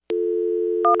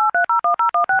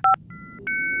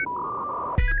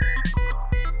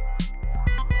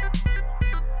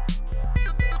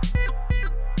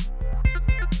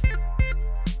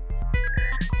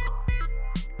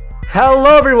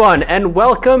Hello everyone, and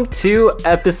welcome to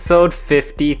episode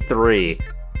 53.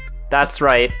 That's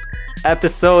right,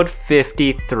 episode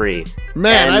 53.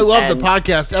 Man, I love the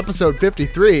podcast, episode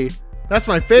 53. That's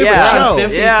my favorite show.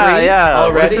 53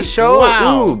 already? What's the show?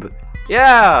 Wow. Oob.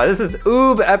 Yeah, this is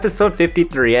Oob episode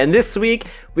 53, and this week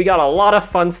we got a lot of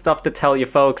fun stuff to tell you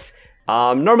folks.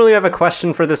 Normally I have a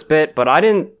question for this bit, but I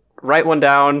didn't write one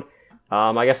down.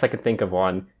 I guess I could think of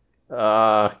one.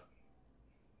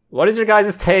 What is your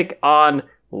guys' take on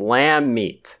lamb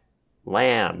meat?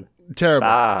 Lamb. Terrible.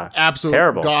 Absolutely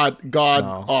terrible. God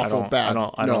No, awful bad.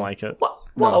 I don't like it.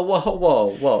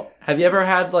 Whoa. Have you ever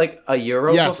had like a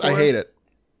gyro Yes, before? I hate it.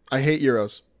 I hate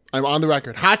gyros. I'm on the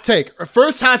record. Hot take.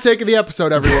 First hot take of the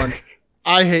episode, everyone.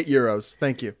 I hate gyros.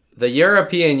 Thank you. The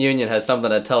European Union has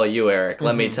something to tell you, Eric.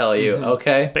 Let me tell you,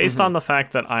 okay? Based on the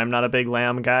fact that I'm not a big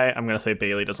lamb guy, I'm going to say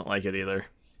Bailey doesn't like it either.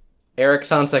 Eric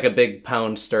sounds like a big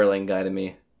pound sterling guy to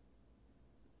me.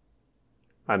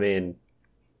 I mean,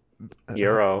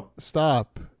 Euro.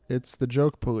 Stop. It's the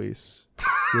joke police.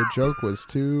 Your joke was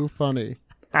too funny.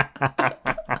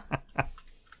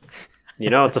 You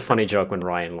know it's a funny joke when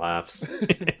Ryan laughs.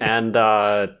 And,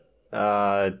 well,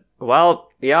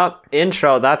 yeah,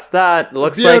 intro, that's that.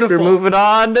 Looks like we're Beautiful. moving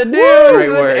on to news Great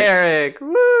with work. Eric.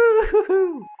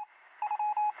 Woo!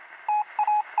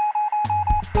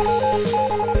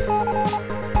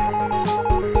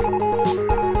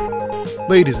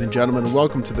 Ladies and gentlemen,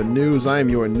 welcome to the news. I am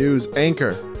your news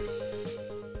anchor,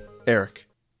 Eric.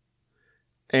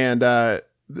 And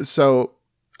so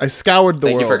I scoured the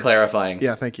world. Thank you for clarifying.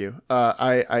 Yeah, thank you.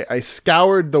 I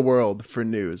scoured the world for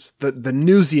news, the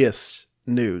newsiest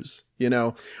news. You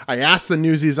know, I asked the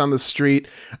newsies on the street.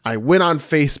 I went on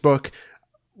Facebook,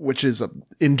 which is an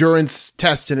endurance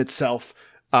test in itself.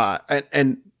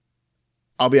 And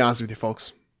I'll be honest with you,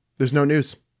 folks. There's no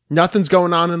news. Nothing's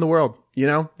going on in the world. You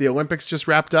know, the Olympics just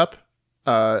wrapped up.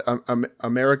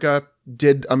 America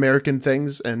did American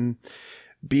things and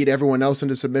beat everyone else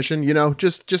into submission. You know,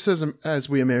 just as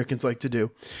we Americans like to do.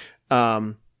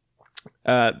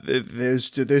 There's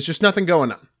just nothing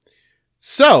going on.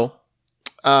 So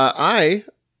I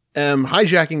am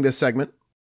hijacking this segment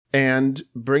and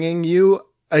bringing you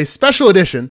a special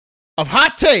edition of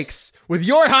Hot Takes with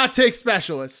your hot take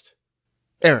specialist,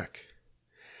 Eric.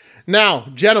 Now,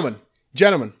 gentlemen,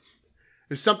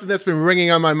 there's something that's been ringing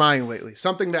on my mind lately.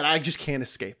 Something that I just can't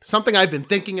escape. Something I've been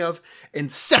thinking of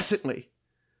incessantly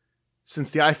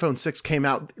since the iPhone 6 came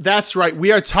out. That's right.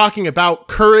 We are talking about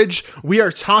courage. We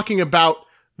are talking about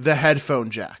the headphone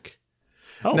jack.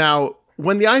 Oh. Now,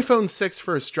 when the iPhone 6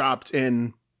 first dropped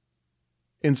in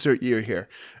insert year here.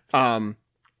 Eric.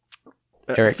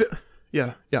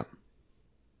 Yeah.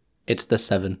 It's the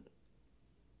 7.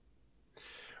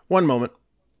 One moment.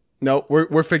 No,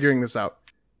 we're figuring this out.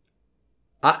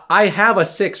 I have a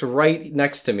 6 right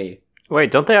next to me.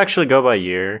 Wait, don't they actually go by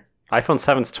year? iPhone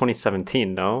 7's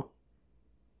 2017, no?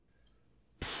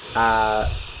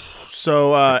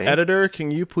 So, think. editor,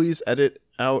 can you please edit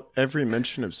out every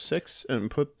mention of 6 and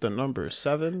put the number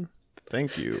 7?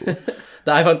 Thank you. The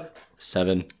iPhone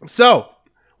 7. So,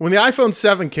 when the iPhone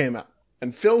 7 came out,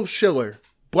 and Phil Schiller,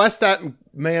 bless that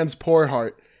man's poor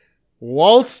heart,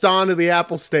 waltzed onto the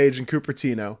Apple stage in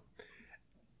Cupertino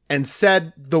and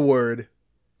said the word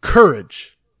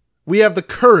courage. We have the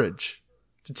courage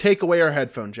to take away our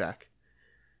headphone jack.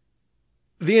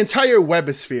 The entire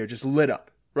webosphere just lit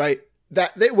up, right?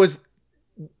 That it was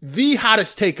the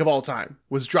hottest take of all time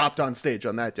was dropped on stage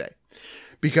on that day.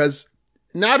 Because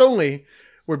not only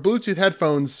were Bluetooth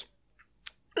headphones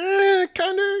kind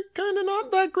of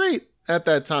not that great at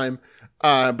that time,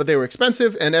 but they were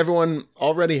expensive and everyone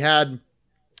already had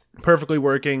perfectly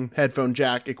working headphone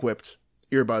jack equipped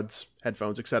earbuds,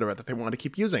 headphones, etc. that they want to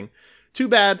keep using. Too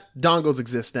bad dongles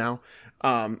exist now.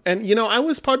 And, you know, I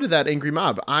was part of that angry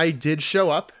mob. I did show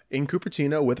up in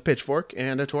Cupertino with a pitchfork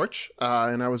and a torch,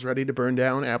 and I was ready to burn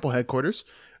down Apple headquarters.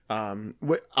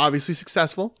 Obviously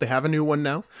successful. They have a new one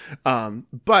now.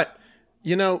 But,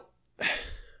 you know,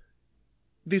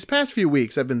 these past few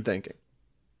weeks I've been thinking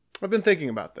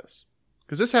about this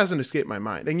because this hasn't escaped my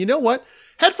mind. And you know what?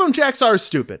 Headphone jacks are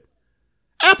stupid.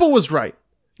 Apple was right.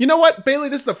 You know what, Bailey?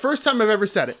 This is the first time I've ever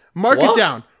said it. Mark it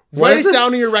down. Write it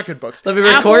down in your record books. Let me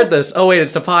record this. Oh, wait,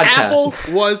 it's a podcast. Apple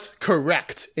was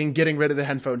correct in getting rid of the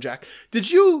headphone jack. Did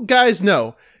you guys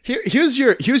know? Here's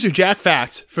your jack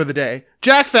fact for the day.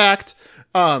 Jack fact.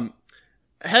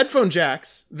 Headphone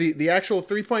jacks, the actual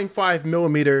 3.5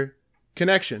 millimeter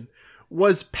connection,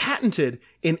 was patented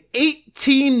in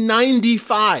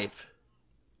 1895.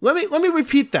 Let me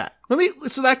repeat that.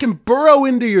 So that can burrow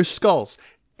into your skulls.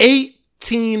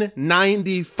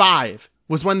 1895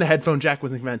 was when the headphone jack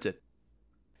was invented.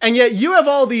 And yet you have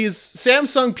all these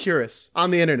Samsung purists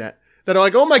on the internet that are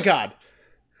like, oh my God,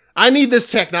 I need this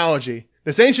technology,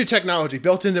 this ancient technology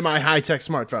built into my high-tech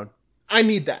smartphone. I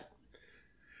need that.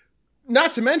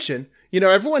 Not to mention,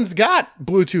 everyone's got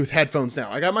Bluetooth headphones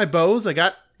now. I got my Bose. I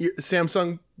got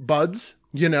Samsung Buds.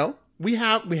 We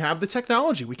have the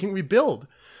technology. We can rebuild.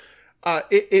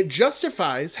 It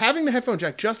justifies, having the headphone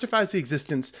jack justifies the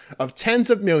existence of tens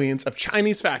of millions of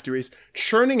Chinese factories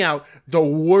churning out the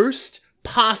worst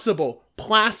possible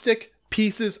plastic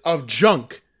pieces of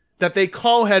junk that they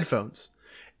call headphones.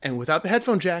 And without the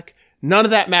headphone jack, none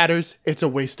of that matters. It's a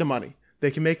waste of money.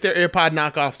 They can make their AirPod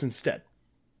knockoffs instead.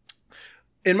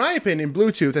 In my opinion,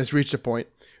 Bluetooth has reached a point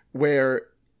where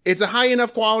it's a high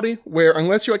enough quality where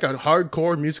unless you're like a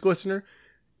hardcore music listener,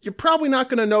 you're probably not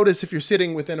going to notice if you're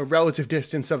sitting within a relative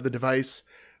distance of the device.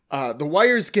 The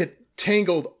wires get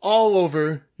tangled all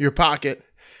over your pocket.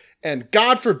 And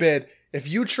God forbid, if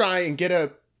you try and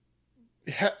get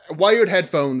wired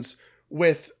headphones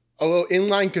with a little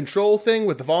inline control thing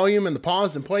with the volume and the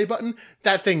pause and play button,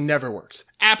 that thing never works.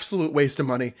 Absolute waste of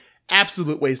money.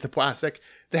 Absolute waste of plastic.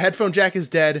 The headphone jack is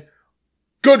dead.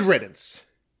 Good riddance.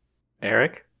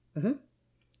 Eric? Mm-hmm.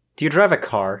 Do you drive a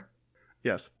car?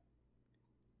 Yes.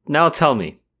 Now tell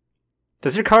me,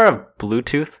 does your car have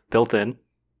Bluetooth built in?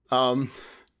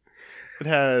 It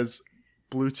has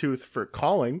Bluetooth for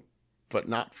calling, but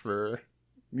not for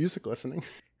music listening.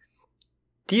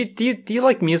 Do you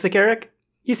like music, Eric?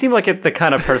 You seem like the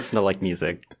kind of person to like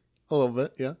music. A little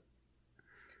bit, yeah.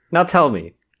 Now tell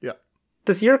me. Yeah.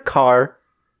 Does your car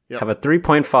Yep. have a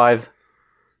 3.5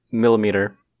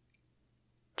 millimeter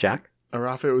jack?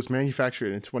 If it was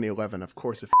manufactured in 2011, of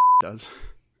course it does.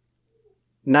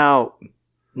 Now,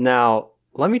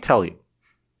 let me tell you,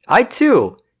 I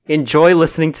too enjoy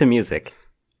listening to music,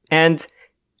 and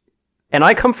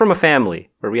I come from a family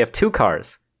where we have two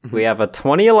cars. Mm-hmm. We have a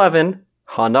 2011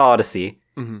 Honda Odyssey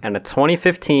and a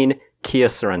 2015 Kia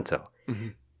Sorento. Mm-hmm.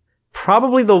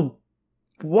 Probably the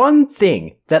one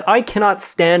thing that I cannot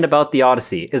stand about the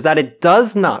Odyssey is that it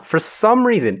does not, for some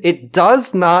reason, it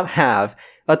does not have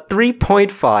a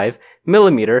 3.5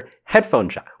 millimeter headphone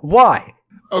jack. Why?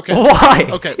 Okay. Why?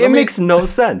 Okay. It makes no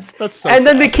sense. That's so and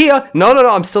then sad. the Kia. No,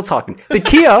 I'm still talking. The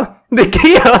Kia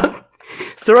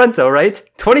Sorento, right?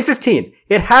 2015.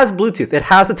 It has Bluetooth. It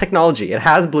has the technology. It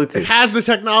has Bluetooth. It has the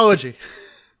technology.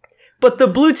 But the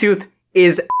Bluetooth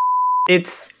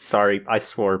it's sorry, I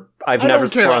swore. I've never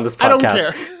sworn on this podcast. I don't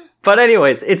care. But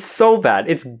anyways, it's so bad.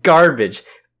 It's garbage.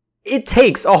 It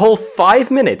takes a whole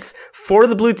 5 minutes for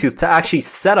the Bluetooth to actually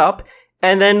set up.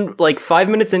 And then, 5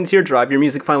 minutes into your drive, your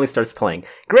music finally starts playing.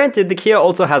 Granted, the Kia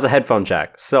also has a headphone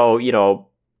jack. So,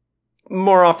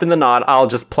 more often than not, I'll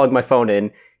just plug my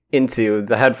phone into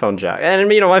the headphone jack. And,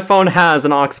 my phone has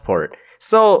an aux port.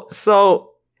 So,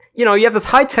 you have this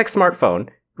high-tech smartphone,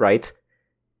 right?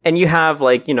 And you have,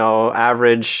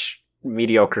 average,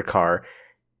 mediocre car.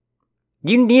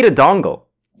 You need a dongle.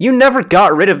 You never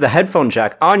got rid of the headphone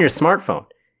jack on your smartphone.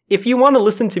 If you want to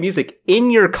listen to music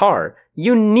in your car,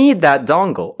 you need that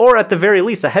dongle, or at the very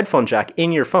least, a headphone jack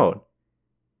in your phone.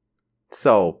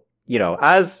 So,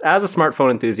 as a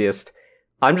smartphone enthusiast,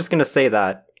 I'm just going to say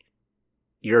that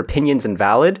your opinion's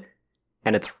invalid,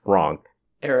 and it's wrong.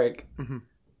 Eric,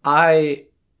 I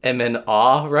am in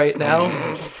awe right now.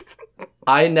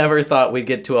 I never thought we'd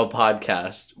get to a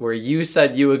podcast where you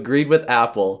said you agreed with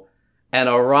Apple, and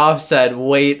Arav said,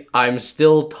 wait, I'm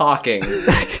still talking.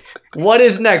 What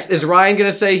is next? Is Ryan going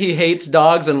to say he hates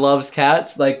dogs and loves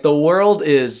cats? The world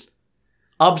is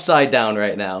upside down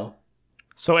right now.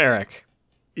 So, Eric.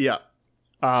 Yeah.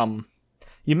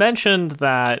 You mentioned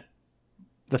that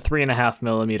the 3.5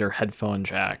 millimeter headphone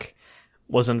jack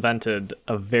was invented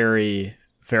a very,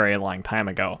 very long time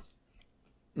ago.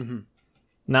 Mm-hmm.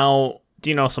 Now, do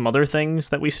you know some other things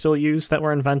that we still use that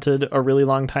were invented a really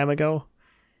long time ago?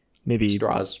 Maybe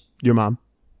straws. Your mom.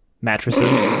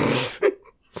 Mattresses.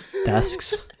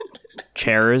 Desks.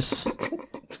 Chairs.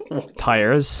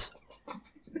 Tires.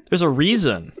 There's a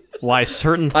reason why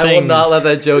certain things... I will not let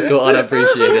that joke go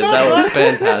unappreciated. That was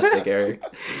fantastic, Eric.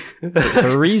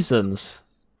 There's reasons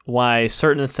why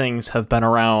certain things have been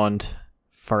around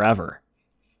forever.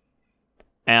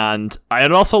 And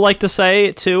I'd also like to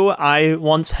say, too, I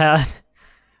once had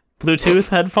Bluetooth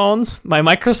headphones, my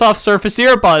Microsoft Surface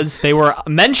earbuds. They were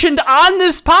mentioned on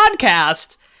this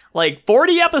podcast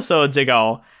 40 episodes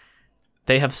ago.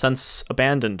 They have since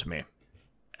abandoned me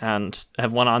and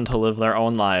have went on to live their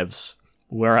own lives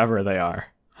wherever they are.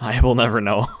 I will never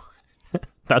know.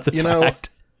 That's a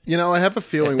fact. I have a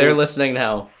feeling they're listening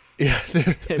now. Yeah,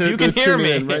 if you can hear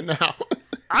me right now.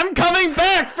 I'm coming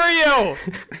back for you.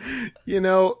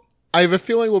 I have a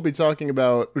feeling we'll be talking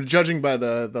about, judging by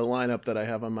the lineup that I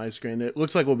have on my screen, it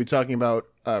looks like we'll be talking about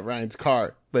Ryan's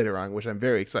car later on, which I'm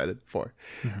very excited for.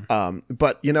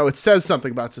 But, it says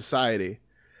something about society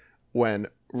when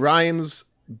Ryan's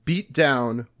beat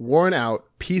down, worn out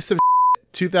piece of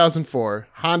 2004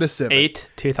 Honda Civic.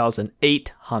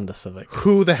 2008 Honda Civic.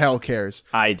 Who the hell cares?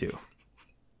 I do.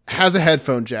 Has a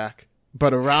headphone jack,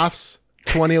 but a Raf's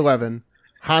 2011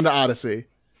 Honda Odyssey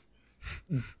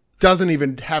doesn't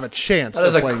even have a chance. That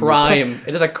is a crime.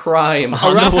 It is a crime.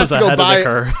 Honda Raf has was to ahead go of the buy.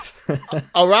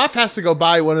 curve. Raf has to go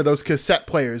buy one of those cassette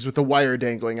players with the wire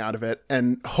dangling out of it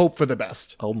and hope for the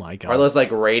best. Oh my god. Are those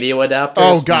like radio adapters?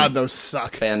 Oh god, those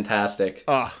suck. Fantastic.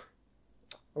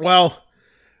 Well,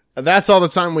 that's all the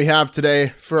time we have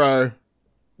today for our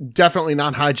definitely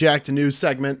not hijacked news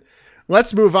segment.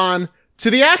 Let's move on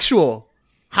to the actual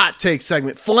hot take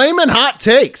segment. Flamin' Hot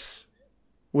Takes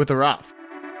with a Raf.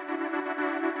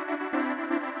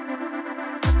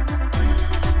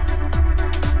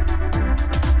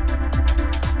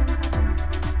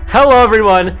 Hello,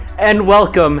 everyone, and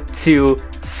welcome to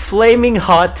Flaming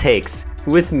Hot Takes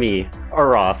with me,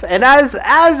 Araf. And as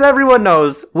everyone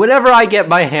knows, whenever I get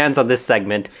my hands on this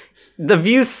segment, the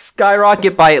views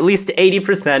skyrocket by at least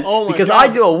 80% because God.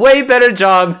 I do a way better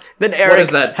job than Eric What is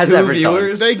that, has 2 ever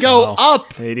viewers? They go up.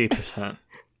 80%.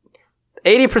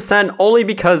 80% only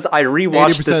because I 80% rewatch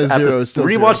is zero, still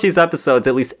zero. these episodes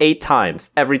at least 8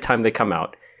 times every time they come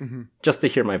out, just to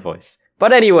hear my voice.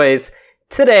 But anyways,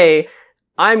 today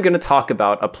I'm going to talk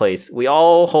about a place we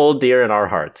all hold dear in our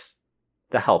hearts,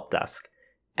 the help desk.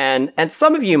 And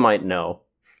some of you might know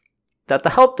that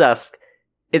the help desk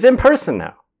is in person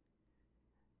now.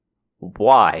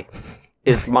 Why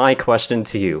is my question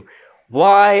to you.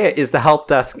 Why is the help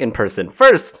desk in person?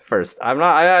 First,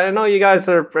 I know you guys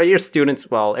you're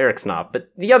students. Well, Eric's not, but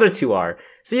the other two are.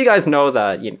 So you guys know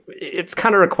that it's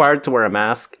kind of required to wear a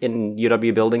mask in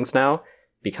UW buildings now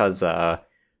because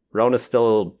Rona's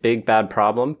still a big, bad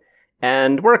problem.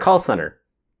 And we're a call center.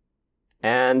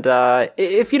 And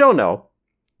if you don't know,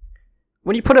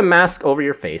 when you put a mask over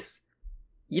your face,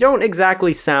 you don't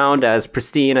exactly sound as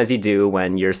pristine as you do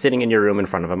when you're sitting in your room in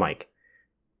front of a mic.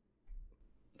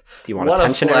 Do you want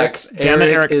attention, Eric? Damn it,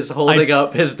 Eric. Is holding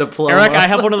up his diploma. Eric, I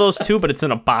have one of those too, but it's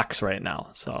in a box right now,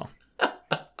 so.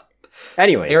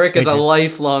 Anyways. Eric is a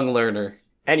lifelong learner.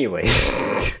 Anyways,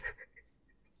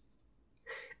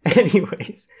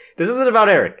 this isn't about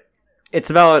Eric. It's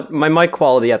about my mic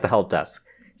quality at the help desk.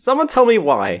 Someone tell me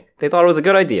why they thought it was a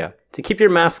good idea to keep your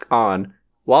mask on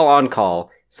while on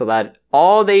call so that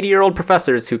all the 80-year-old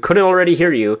professors who couldn't already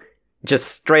hear you just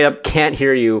straight up can't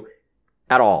hear you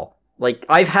at all. Like,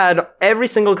 I've had every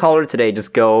single caller today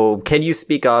just go, can you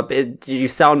speak up? You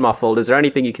sound muffled. Is there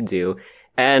anything you can do?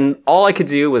 And all I could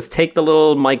do was take the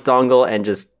little mic dongle and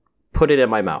just put it in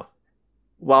my mouth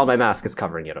while my mask is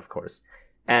covering it, of course.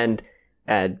 And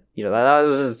that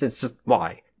was it's just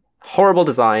why. Horrible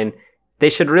design. They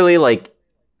should really,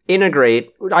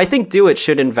 integrate. I think Do It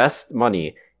should invest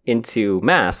money into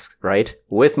masks, right?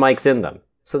 With mics in them.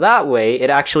 So that way, it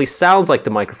actually sounds like the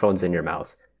microphone's in your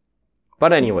mouth.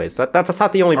 But anyways, that's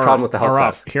not the only problem with the help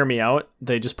desk. Hear me out.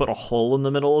 They just put a hole in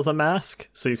the middle of the mask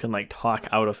so you can talk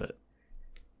out of it.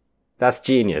 That's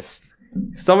genius.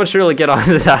 Someone should really get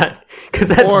onto that because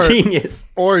that's genius.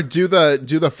 Or do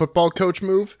the football coach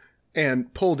move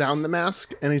and pull down the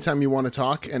mask anytime you want to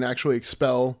talk and actually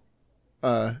expel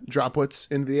droplets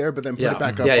into the air, but then put it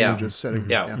back up when you're just sitting.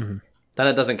 Then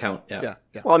it doesn't count. Yeah.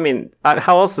 Well, I mean,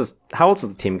 how else is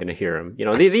the team going to hear him?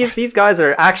 These guys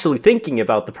are actually thinking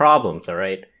about the problems. All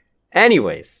right.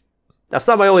 Anyways, that's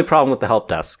not my only problem with the help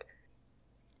desk.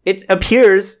 It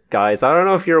appears, guys, I don't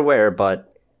know if you're aware,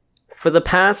 but for the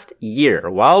past year,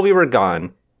 while we were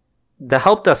gone, the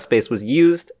help desk space was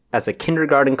used as a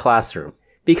kindergarten classroom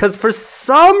because for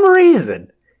some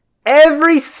reason,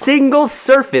 every single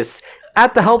surface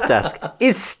at the help desk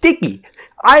is sticky.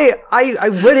 I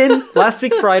went in last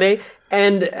week Friday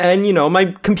and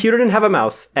my computer didn't have a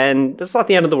mouse, and it's not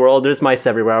the end of the world. There's mice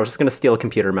everywhere. I was just going to steal a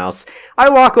computer mouse. I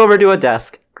walk over to a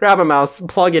desk, grab a mouse,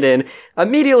 plug it in,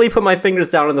 immediately put my fingers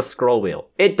down on the scroll wheel.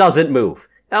 It doesn't move.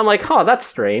 And I'm like, that's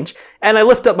strange. And I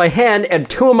lift up my hand and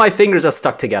 2 of my fingers are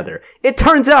stuck together. It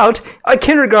turns out a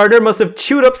kindergartner must have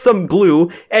chewed up some glue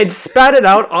and spat it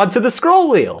out onto the scroll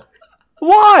wheel.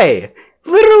 Why?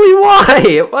 Literally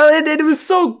why? Well, it was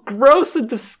so gross and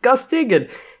disgusting,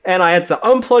 and I had to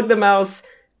unplug the mouse,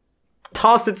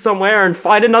 toss it somewhere, and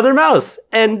find another mouse.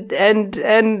 And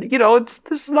it's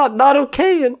just not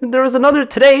okay. And there was another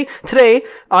today.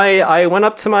 I went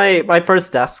up to my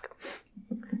first desk,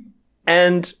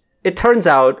 and it turns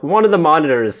out one of the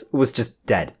monitors was just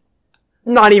dead.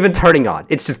 not even turning on.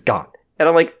 It's just gone. And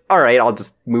I'm like, all right, I'll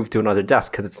just move to another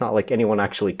desk because it's not like anyone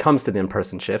actually comes to the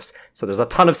in-person shifts. So there's a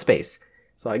ton of space.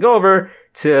 So I go over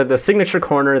to the signature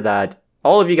corner that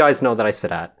all of you guys know that I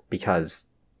sit at because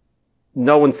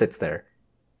no one sits there.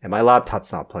 And my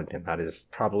laptop's not plugged in. That is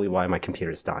probably why my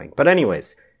computer's dying. But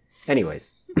anyways.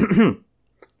 I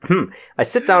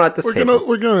sit down at this table.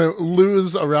 We're gonna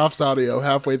lose Ralph's audio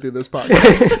halfway through this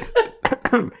podcast.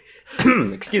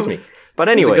 Excuse me. But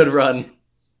anyways. It's a good run.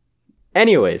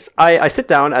 Anyways, I sit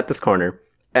down at this corner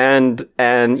and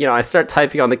I start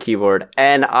typing on the keyboard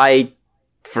and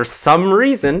for some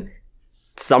reason,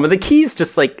 some of the keys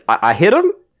just like, I hit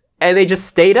them and they just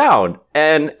stay down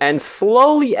and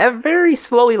slowly, very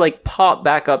slowly like pop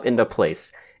back up into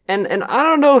place. And I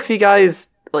don't know if you guys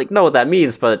like know what that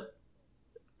means, but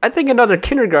I think another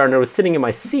kindergartner was sitting in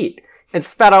my seat and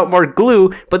spat out more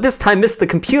glue, but this time missed the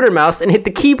computer mouse and hit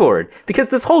the keyboard because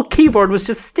this whole keyboard was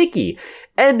just sticky.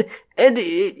 And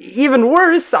even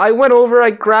worse, I went over,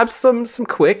 I grabbed some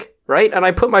quick, right? And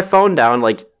I put my phone down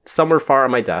like somewhere far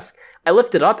on my desk. I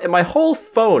lift it up and my whole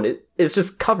phone is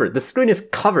just covered. The screen is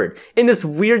covered in this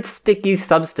weird sticky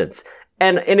substance.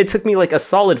 And it took me like a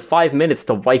solid 5 minutes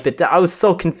to wipe it down. I was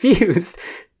so confused.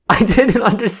 I didn't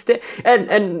understand.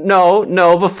 And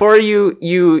no, before you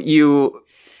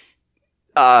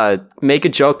make a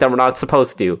joke that we're not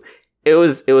supposed to. It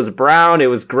was brown, it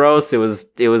was gross, it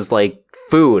was like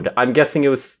food. I'm guessing it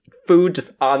was food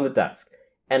just on the desk.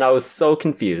 And I was so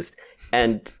confused.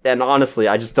 And honestly,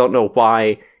 I just don't know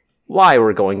why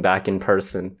we're going back in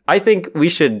person. I think we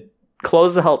should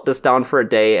close the help desk down for a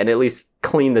day and at least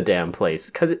clean the damn place.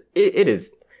 Cause it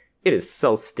is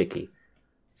so sticky.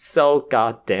 So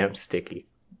goddamn sticky.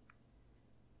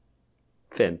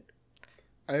 Finn.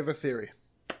 I have a theory.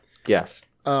 Yes.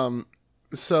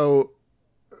 So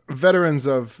veterans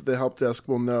of the help desk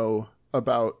will know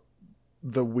about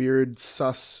the weird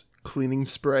sus cleaning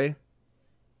spray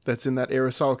that's in that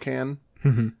aerosol can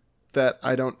that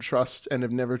I don't trust and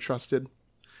have never trusted.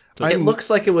 It looks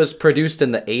like it was produced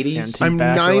in the 80s. I'm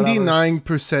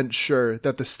 99% sure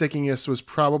that the stickiness was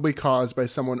probably caused by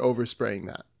someone overspraying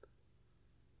that.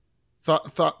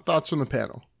 Thoughts from the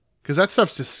panel? Because that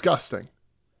stuff's disgusting.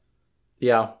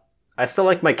 Yeah. I still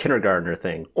like my kindergartner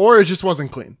thing. Or it just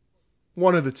wasn't clean.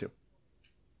 One of the two.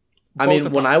 I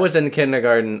mean, when I was in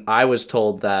kindergarten, I was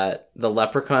told that the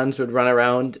leprechauns would run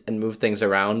around and move things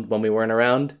around when we weren't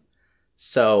around.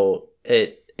 So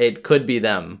it could be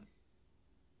them.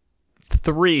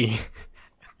 3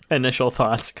 initial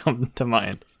thoughts come to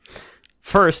mind.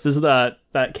 First is that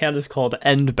can is called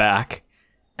End Back,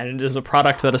 and it is a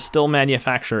product that is still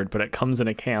manufactured, but it comes in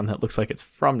a can that looks like it's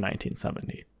from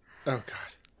 1970. Oh, God.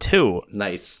 2.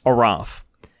 Nice. Araf.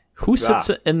 Who sits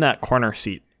in that corner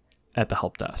seat at the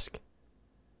help desk?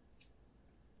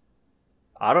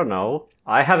 I don't know.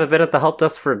 I haven't been at the help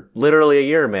desk for literally a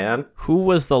year, man. Who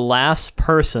was the last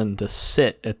person to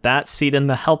sit at that seat in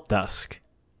the help desk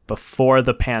before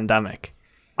the pandemic?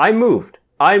 I moved.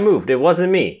 It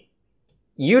wasn't me.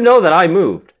 You know that I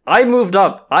moved. I moved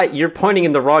up. You're pointing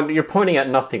at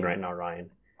nothing right now,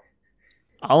 Ryan.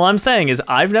 All I'm saying is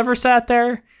I've never sat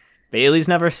there. Bailey's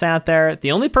never sat there.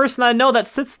 The only person I know that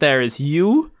sits there is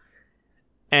you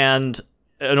and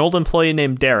an old employee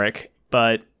named Derek,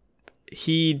 but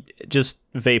he just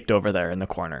vaped over there in the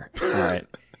corner. All right.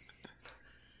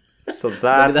 So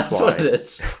that's why. What it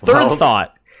is. Third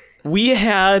thought. We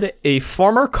had a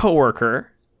former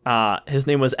coworker. His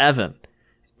name was Evan,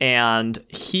 and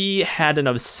he had an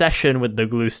obsession with the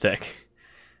glue stick.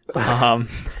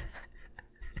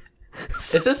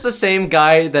 Is this the same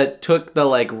guy that took the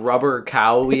like rubber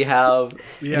cow we have?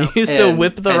 Yeah. He used to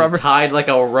whip the rubber, tied like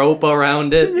a rope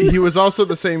around it. He was also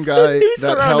the same guy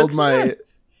that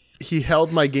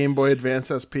held my Game Boy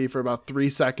Advance SP for about 3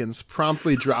 seconds,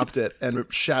 promptly dropped it, and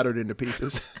shattered into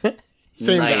pieces.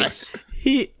 Same Nice. guy.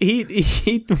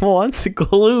 He once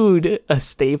glued a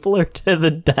stapler to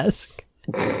the desk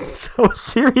so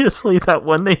seriously that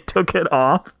when they took it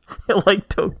off, it like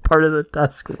took part of the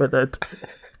desk with it.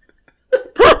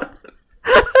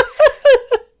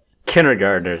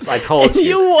 Kindergartners, I told you.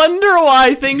 You wonder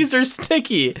why things are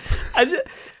sticky.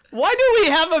 Why do we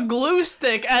have a glue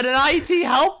stick at an IT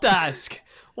help desk?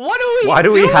 Why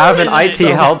do we have an IT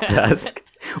help desk?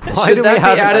 Why Should do that we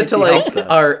have be an added IT to help like desk?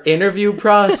 our interview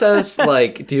process?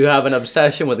 Like, do you have an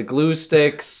obsession with glue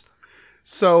sticks?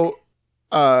 So,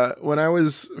 when I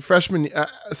was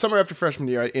summer after freshman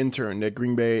year, I interned at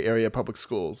Green Bay Area Public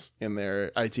Schools in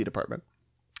their IT department.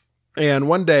 And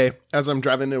one day, as I'm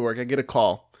driving to work, I get a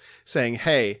call saying,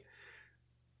 hey,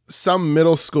 some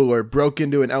middle schooler broke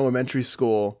into an elementary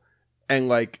school and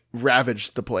like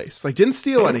ravaged the place. Like didn't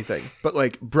steal anything, but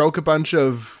like broke a bunch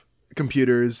of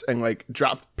computers and like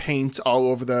dropped paint all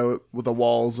over the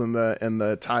walls and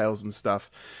the tiles and stuff.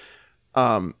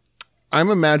 I'm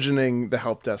imagining the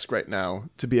help desk right now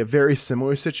to be a very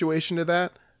similar situation to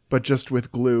that, but just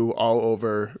with glue all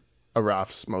over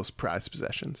Araf's most prized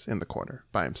possessions in the corner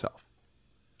by himself.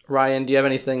 Ryan, do you have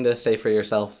anything to say for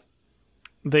yourself?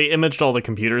 They imaged all the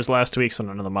computers last week, so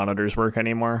none of the monitors work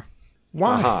anymore.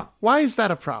 Why? Uh-huh. Why is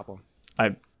that a problem?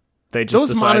 They just Those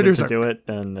decided monitors to are- do it,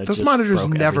 and it Those just monitors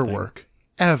broke never everything. work.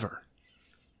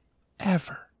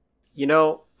 Ever. You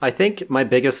know, I think my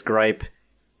biggest gripe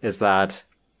is that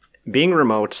being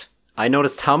remote, I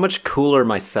noticed how much cooler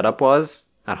my setup was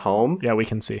at home. Yeah, we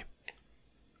can see.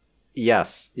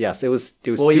 Yes, it was.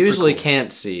 Well, we super usually cool.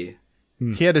 can't see.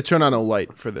 He had to turn on a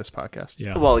light for this podcast.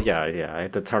 Yeah. Well, yeah, I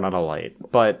had to turn on a light,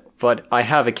 but I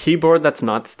have a keyboard that's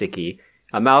not sticky,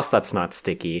 a mouse that's not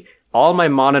sticky. All my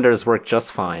monitors work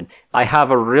just fine. I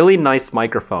have a really nice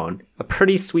microphone, a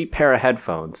pretty sweet pair of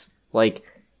headphones, like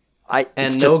And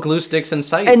it's no just- glue sticks in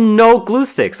sight. and no glue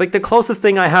sticks. Like the closest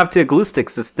thing I have to glue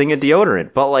sticks is this thing of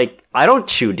deodorant, but like I don't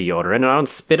chew deodorant and I don't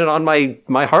spit it on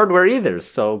my hardware either.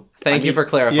 So Thank you for Yeah,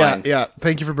 clarifying. yeah.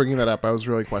 Thank you for bringing that up. I was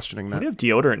really questioning Why do that.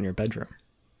 you have deodorant in your bedroom?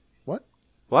 What?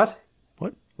 what?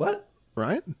 What?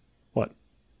 Ryan? What?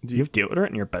 Do you have deodorant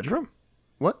in your bedroom?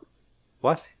 What?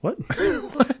 What? What?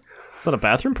 Is that a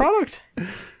bathroom product?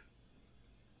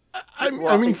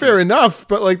 I mean, fair enough,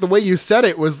 but like the way you said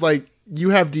it was like you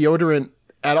have deodorant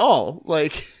at all.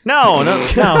 Like, No.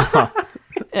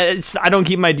 I don't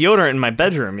keep my deodorant in my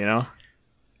bedroom, you know?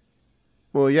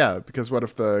 well, yeah, because what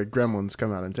if the gremlins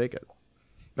come out and take it?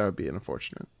 That would be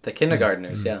unfortunate. The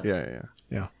kindergartners, yeah. Yeah.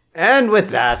 Yeah. And with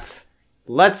that,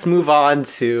 let's move on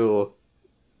to.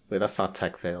 Wait, that's not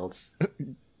tech fails.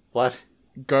 What?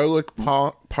 Garlic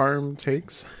parm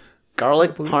takes.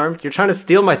 Garlic parm? You're trying to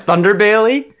steal my thunder,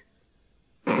 Bailey?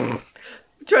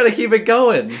 Try to keep it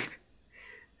going.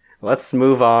 Let's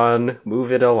move on.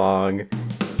 Move it along.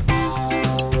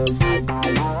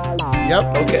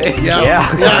 Yep. Okay. Yeah.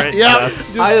 Yeah. Yeah. Yeah.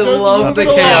 That's- I Just love the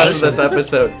move chaos along. of this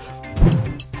episode.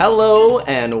 Hello,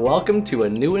 and welcome to a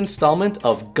new installment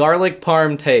of Garlic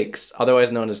Parm Takes,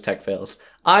 otherwise known as Tech Fails.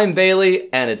 I'm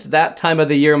Bailey, and it's that time of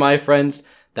the year, my friends,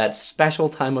 that special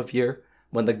time of year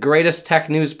when the greatest tech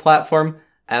news platform,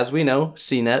 as we know,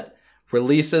 CNET,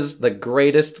 releases the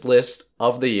greatest list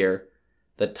of the year,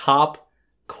 the top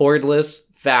cordless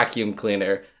vacuum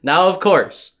cleaner. Now, of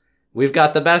course, we've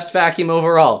got the best vacuum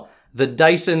overall, the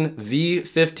Dyson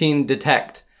V15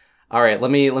 Detect. All right,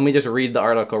 let me just read the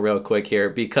article real quick here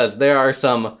because there are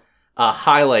some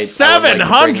highlights. I would like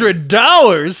to bring-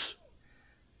 $700.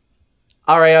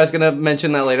 All right, I was gonna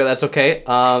mention that later. That's okay.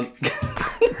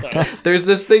 There's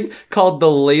this thing called the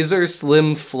Laser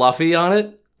Slim Fluffy on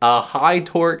it, a high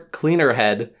torque cleaner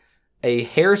head, a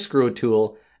hair screw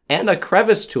tool, and a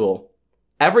crevice tool.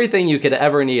 Everything you could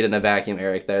ever need in a vacuum,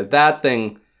 Eric. There, that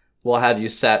thing will have you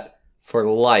set for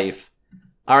life.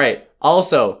 All right.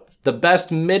 Also, the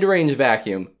best mid-range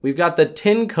vacuum. We've got the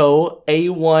Tinco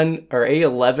A1 or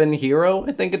A11 Hero,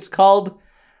 I think it's called.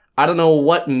 I don't know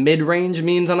what mid-range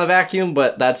means on a vacuum,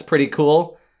 but that's pretty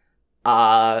cool.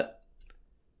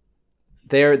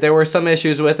 There were some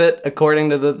issues with it, according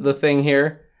to the thing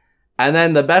here. And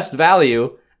then the best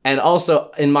value, and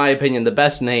also, in my opinion, the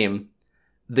best name,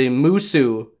 the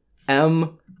Musu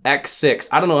MX6.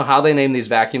 I don't know how they name these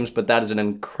vacuums, but that is an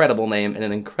incredible name and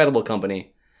an incredible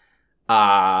company.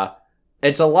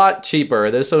 It's a lot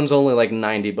cheaper. This one's only like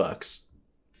 $90.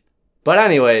 But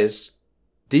anyways,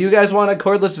 do you guys want a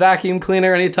cordless vacuum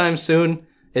cleaner anytime soon?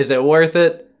 Is it worth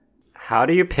it? How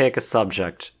do you pick a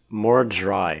subject more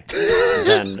dry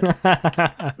than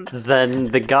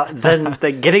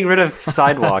the getting rid of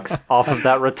sidewalks off of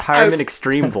that retirement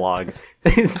extreme blog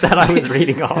that I was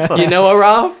reading off of? You know what,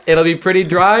 Rob? It'll be pretty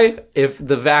dry if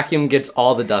the vacuum gets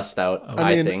all the dust out,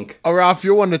 I think. Araf,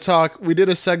 you're one to talk. We did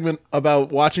a segment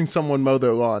about watching someone mow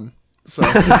their lawn. So,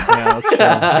 Yeah,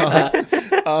 that's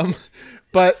true.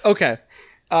 but okay.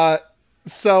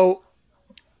 So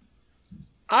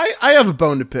I have a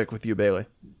bone to pick with you, Bailey.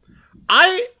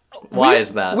 Why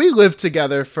is that? We lived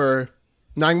together for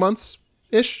 9 months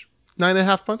ish,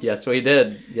 9.5 months. Yes, we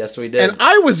did. Yes, we did. And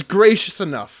I was gracious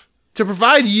enough to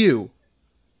provide you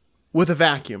with a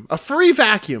vacuum, a free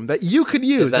vacuum that you could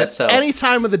use that at so? any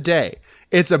time of the day.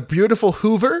 It's a beautiful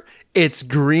Hoover. It's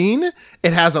green.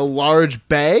 It has a large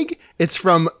bag. It's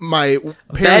from my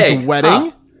parents' Bag? wedding.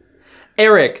 Huh.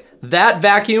 Eric, that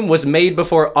vacuum was made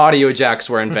before audio jacks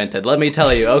were invented. Let me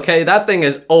tell you, okay? That thing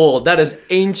is old. That is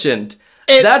ancient.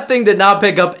 That thing did not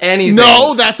pick up anything.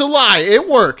 No, that's a lie. It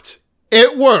worked.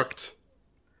 It worked.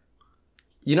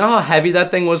 You know how heavy that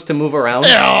thing was to move around?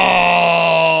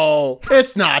 Oh,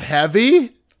 it's not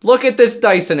heavy. Look at this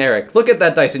Dyson, Eric. Look at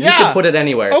that Dyson. Yeah. You can put it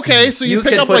anywhere. Okay, so you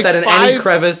pick can up put like that in any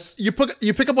crevice. You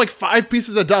pick up like 5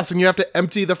 pieces of dust, and you have to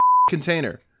empty the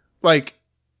container. Like,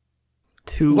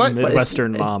 Two What?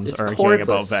 Midwestern It's moms arguing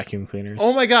about cordless. vacuum cleaners.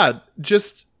 oh my god,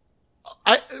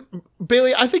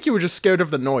 Bailey, I think you were just scared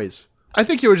of the noise. I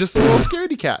think you were just a little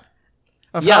scaredy cat.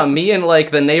 of Yeah, how- me and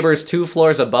like the neighbors 2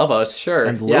 floors above us. Sure.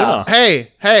 And yeah. Luna.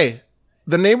 Hey,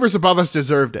 the neighbors above us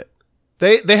deserved it.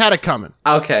 They had it coming.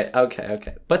 Okay.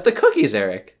 But the cookies,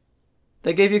 Eric.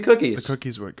 They gave you cookies. The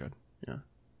cookies were good.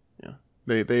 Yeah.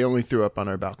 They only threw up on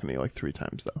our balcony like 3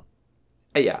 times though.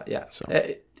 Yeah. So.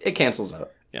 It cancels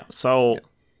out. Yeah. So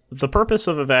the purpose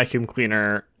of a vacuum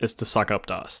cleaner is to suck up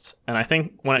dust. And I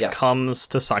think when it Yes. comes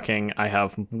to sucking, I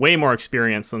have way more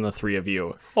experience than the 3 of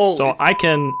you. Holy- So I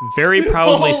can very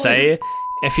proudly Holy- say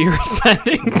if you're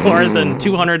spending more than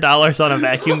 $200 on a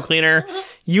vacuum cleaner,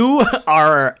 you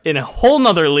are in a whole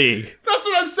nother league. That's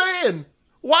what I'm saying.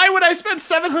 Why would I spend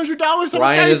 $700 on a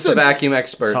Ryan is the Dyson? vacuum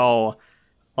expert. So,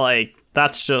 like,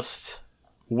 that's just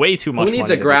way too much Who needs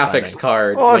money a to be graphics spending.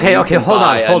 cordless Oh, okay, hold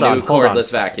on, hold on.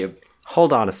 cordless vacuum.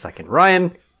 Hold on a second.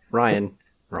 Ryan.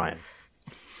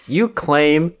 You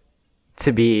claim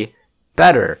to be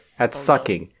better at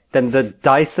sucking than the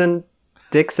Dyson,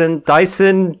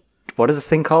 what is this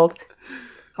thing called?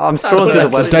 I'm scrolling through the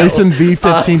website. Dyson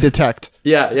V15 Detect.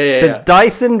 Yeah. The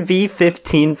Dyson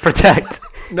V15 Protect.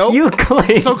 Nope. You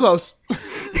claim So close.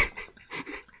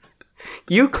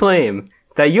 you claim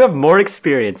that you have more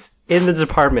experience in the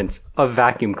department of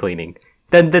vacuum cleaning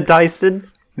than the Dyson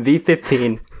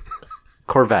V15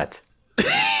 Corvette.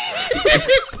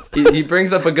 He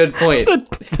brings up a good point.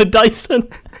 The Dyson.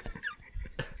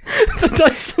 The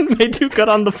Dyson may do good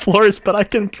on the floors, but I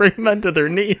can bring men to their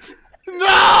knees.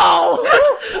 No!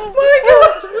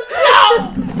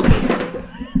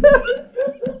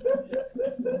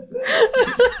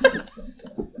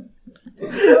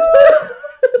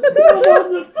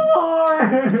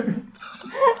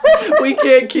 We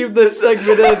can't keep this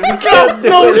segment in. We can't do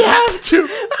No, we it. have to.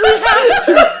 We have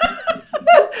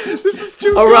to. This is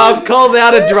too Rob, call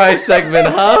that a dry segment,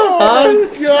 huh? Oh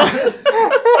my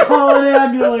god. Call an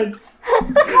ambulance.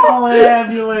 Call an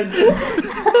ambulance.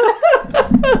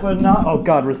 But not. Oh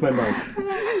God, where's my mic?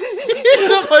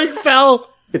 The mic fell.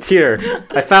 It's here.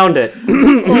 I found it.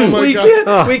 Oh my We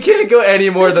god. we can't go any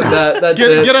more than that. That's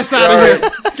it. Get us out of All here.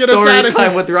 right. Get us Story out of time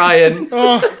here. with Ryan.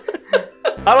 Oh,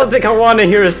 I don't think I want to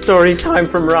hear a story time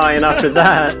from Ryan after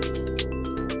that.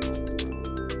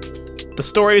 The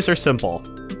stories are simple.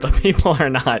 The people are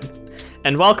not.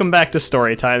 And welcome back to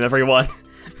Story Time, everyone.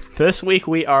 This week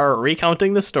we are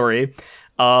recounting the story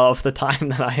of the time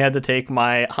that I had to take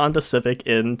my Honda Civic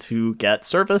in to get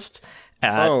serviced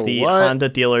at Oh, the what? Honda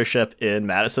dealership in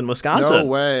Madison, Wisconsin. no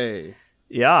way.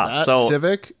 Yeah. That so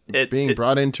Civic being it-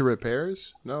 brought into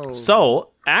repairs? No. So,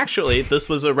 actually, this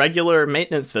was a regular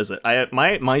maintenance visit.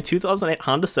 My 2008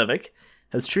 Honda Civic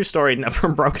has, true story, never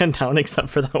broken down except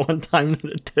for that one time that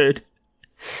it did.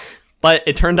 But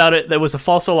it turned out there was a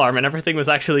false alarm and everything was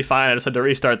actually fine. I just had to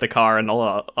restart the car and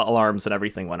all alarms and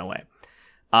everything went away.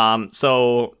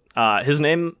 His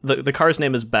name, the car's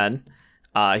name is Ben.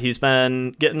 He's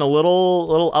been getting a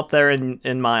little up there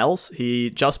in miles. He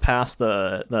just passed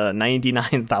the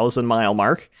 99,000 mile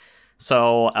mark.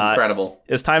 So Incredible.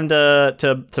 it's time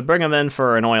to bring him in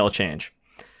for an oil change.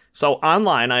 So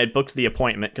online, I had booked the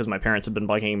appointment because my parents had been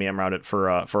bugging me about it for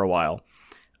a while.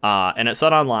 And it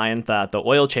said online that the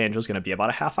oil change was going to be about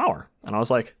a half hour. And I was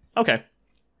like, okay.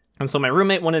 And so my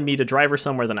roommate wanted me to drive her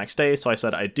somewhere the next day. So I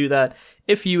said, I'd do that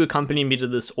if you accompany me to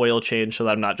this oil change so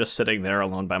that I'm not just sitting there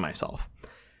alone by myself.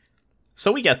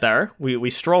 So we get there. We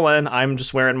stroll in. I'm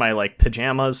just wearing my like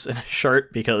pajamas and a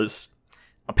shirt because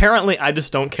apparently I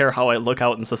just don't care how I look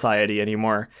out in society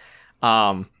anymore.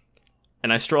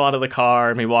 And I stroll out of the car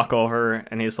and we walk over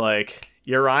and he's like,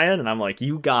 "You're Ryan?" And I'm like,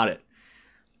 "You got it."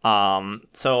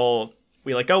 So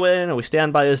we like go in and we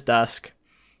stand by his desk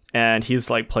and he's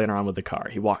like playing around with the car.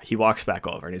 He walks back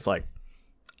over and he's like,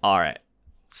 "All right,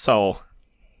 so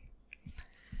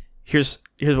here's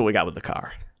what we got with the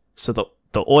car. So the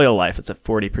oil life, it's at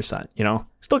 40%, you know,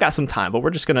 still got some time, but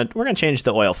we're gonna change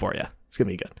the oil for you. It's gonna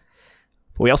be good.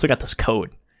 But we also got this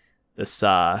code, this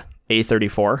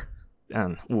A34,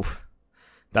 and oof,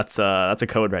 that's a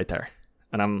code right there."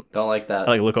 And Don't like that.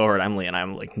 I like look over at Emily and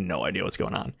I'm like, no idea what's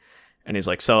going on. And he's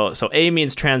like, so A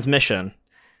means transmission,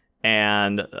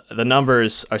 and the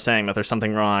numbers are saying that there's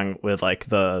something wrong with like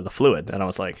the fluid. And I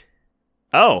was like,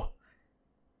 oh,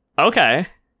 okay.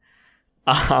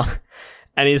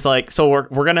 And And he's like, so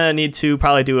we're gonna need to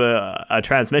probably do a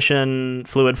transmission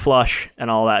fluid flush and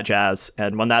all that jazz.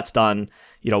 And when that's done,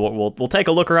 we'll take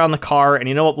a look around the car, and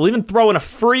you know what? We'll even throw in a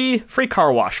free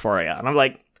car wash for you. And I'm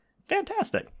like,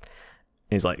 fantastic. And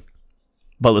he's like,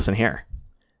 but listen here,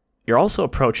 you're also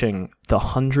approaching the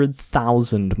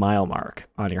 100,000 mile mark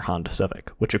on your Honda Civic,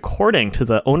 which according to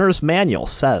the owner's manual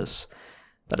says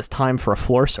that it's time for a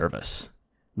floor service.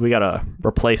 We gotta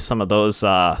replace some of those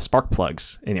spark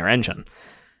plugs in your engine.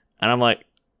 And I'm like,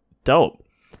 dope.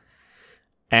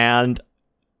 And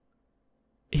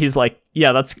he's like,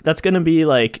 yeah, that's gonna be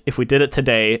like, if we did it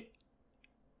today,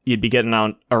 you'd be getting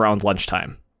out around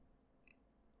lunchtime.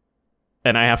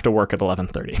 And I have to work at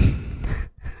 11:30.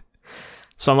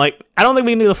 So I'm like, I don't think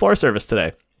we can do the floor service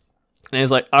today. And he's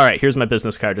like, all right, here's my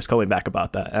business card. Just call me back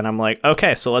about that. And I'm like,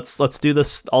 okay, so let's do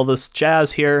all this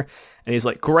jazz here. And he's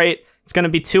like, great. It's going to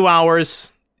be 2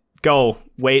 hours. Go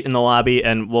wait in the lobby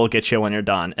and we'll get you when you're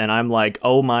done. And I'm like,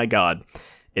 oh my God,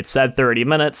 it said 30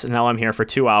 minutes. And now I'm here for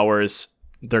 2 hours.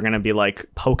 They're going to be like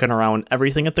poking around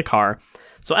everything at the car.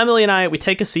 So Emily and I, we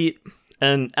take a seat,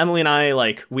 and Emily and I,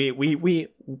 like, we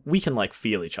can like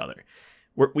feel each other.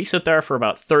 We sit there for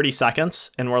about 30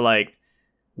 seconds and we're like,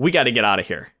 we got to get out of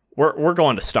here. We're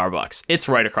going to Starbucks. It's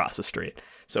right across the street.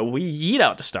 So we yeet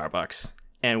out to Starbucks.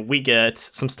 And we get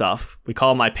some stuff. We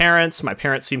call my parents. My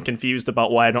parents seem confused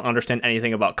about why I don't understand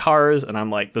anything about cars. And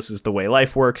I'm like, this is the way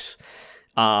life works.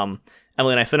 Emily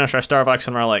and I finish our Starbucks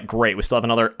and we're like, great, we still have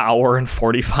another hour and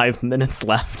 45 minutes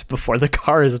left before the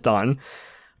car is done.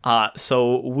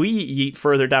 So we eat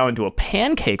further down to a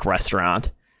pancake restaurant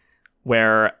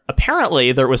where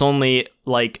apparently there was only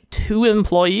like 2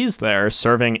 employees there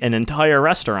serving an entire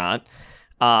restaurant.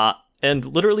 And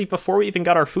literally before we even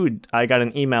got our food, I got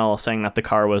an email saying that the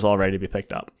car was all ready to be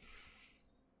picked up.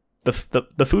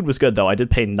 The food was good, though. I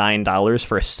did pay $9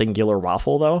 for a singular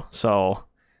waffle, though. So,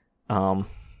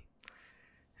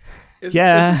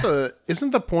 yeah.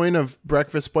 Isn't the point of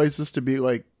breakfast places to be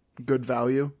like good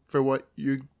value for what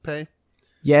you pay?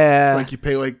 Yeah. Like you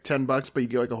pay like $10, but you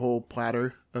get like a whole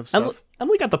platter of stuff.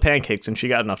 Emily got the pancakes, and she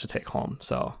got enough to take home.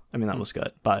 So, I mean, that was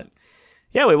good. But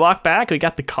yeah, we walked back. We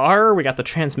got the car. We got the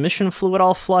transmission fluid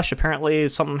all flush. Apparently,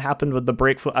 something happened with the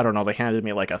brake fluid. I don't know. They handed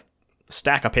me like a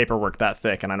stack of paperwork that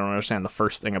thick, and I don't understand the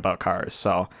first thing about cars.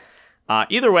 So,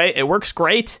 either way, it works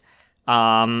great.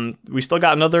 We still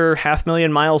got another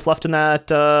 500,000 miles left in that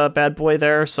bad boy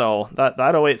there. So that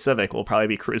 08 Civic will probably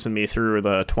be cruising me through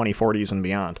the 2040s and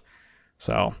beyond.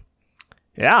 So,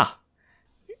 yeah,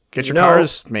 get your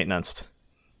cars maintenanced.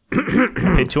 I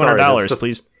paid $200.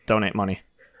 Please donate money.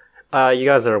 You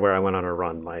guys are aware I went on a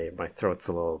run. My throat's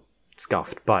a little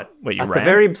scuffed. But wait, you at ran?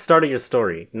 The very start of your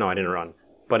story, no, I didn't run.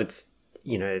 But it's,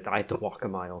 I had to walk a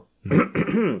mile.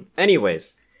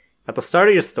 Anyways, at the start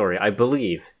of your story, I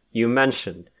believe you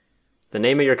mentioned the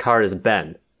name of your car is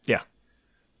Ben. Yeah.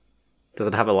 Does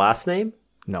it have a last name?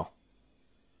 No.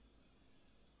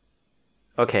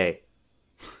 Okay.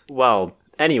 Well,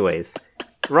 anyways,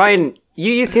 Ryan,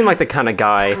 you seem like the kind of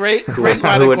guy. Great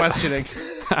line of questioning.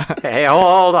 Hey,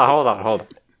 hold on.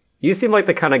 You seem like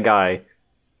the kind of guy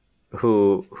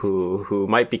who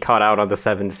might be caught out on the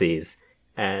 7 seas,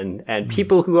 and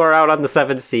people who are out on the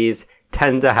 7 seas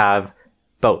tend to have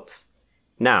boats.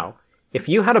 Now, if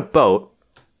you had a boat,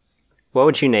 what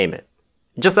would you name it?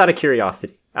 Just out of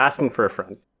curiosity, asking for a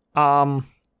friend.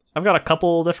 I've got a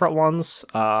couple different ones.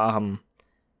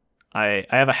 I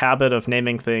have a habit of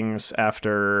naming things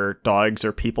after dogs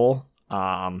or people.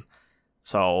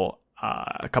 So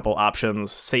a couple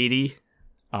options: Sadie,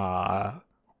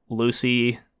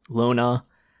 Lucy, Luna,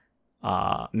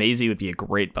 Maisie would be a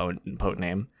great boat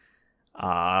name.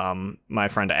 My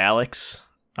friend Alex,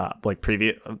 a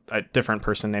different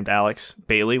person named Alex.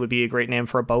 Bailey would be a great name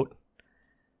for a boat.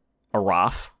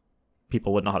 Araf,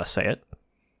 people wouldn't know how to say it,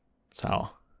 so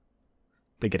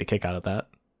they get a kick out of that.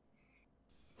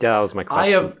 Yeah, that was my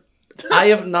question. I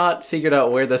have not figured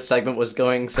out where this segment was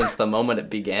going since the moment it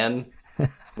began.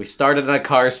 We started in a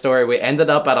car store, we ended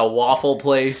up at a waffle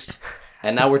place,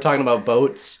 and now we're talking about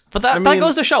boats. But that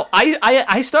goes to show.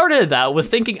 I started that with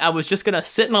thinking I was just going to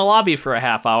sit in the lobby for a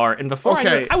half hour, and before I knew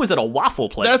it, I was at a waffle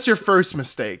place. That's your first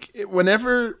mistake.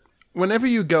 Whenever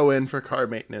you go in for car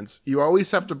maintenance, you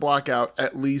always have to block out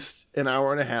at least an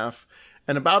hour and a half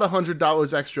and about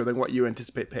 $100 extra than what you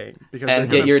anticipate paying. And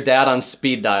get your dad on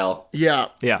speed dial. Yeah.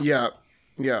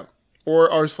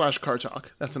 Or r/car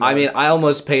talk. That's another. I mean, I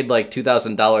almost paid like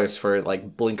 $2,000 for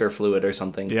like blinker fluid or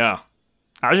something. Yeah.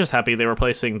 I was just happy they were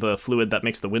replacing the fluid that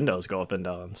makes the windows go up and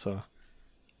down. So.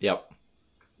 Yep.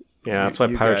 Yeah, that's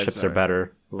why pirate ships are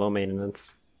better. Low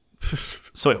maintenance.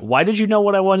 So wait, why did you know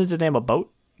what I wanted to name a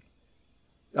boat?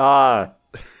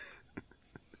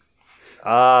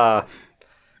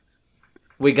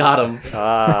 We got him.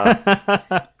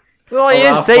 Well, you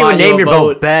didn't I'll say you fly would you name a your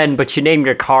boat. boat Ben, but you named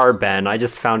your car Ben. I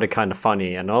just found it kind of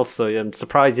funny, and also I'm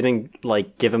surprised you didn't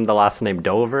like give him the last name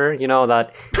Dover. You know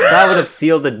that would have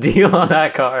sealed the deal on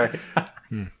that car.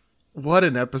 What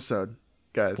an episode,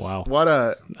 guys! Wow. What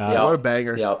a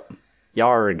banger! Yep.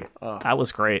 Yarg. That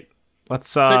was great.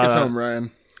 Let's Take us home, Ryan.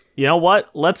 You know what?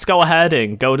 Let's go ahead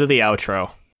and go to the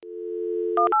outro.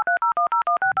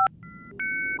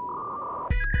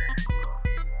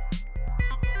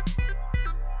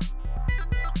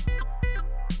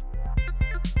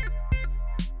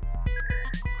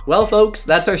 Well, folks,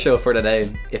 that's our show for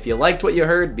today. If you liked what you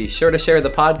heard, be sure to share the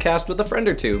podcast with a friend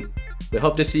or two. We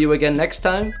hope to see you again next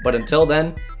time, but until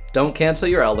then, don't cancel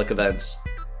your Outlook events.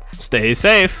 Stay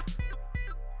safe.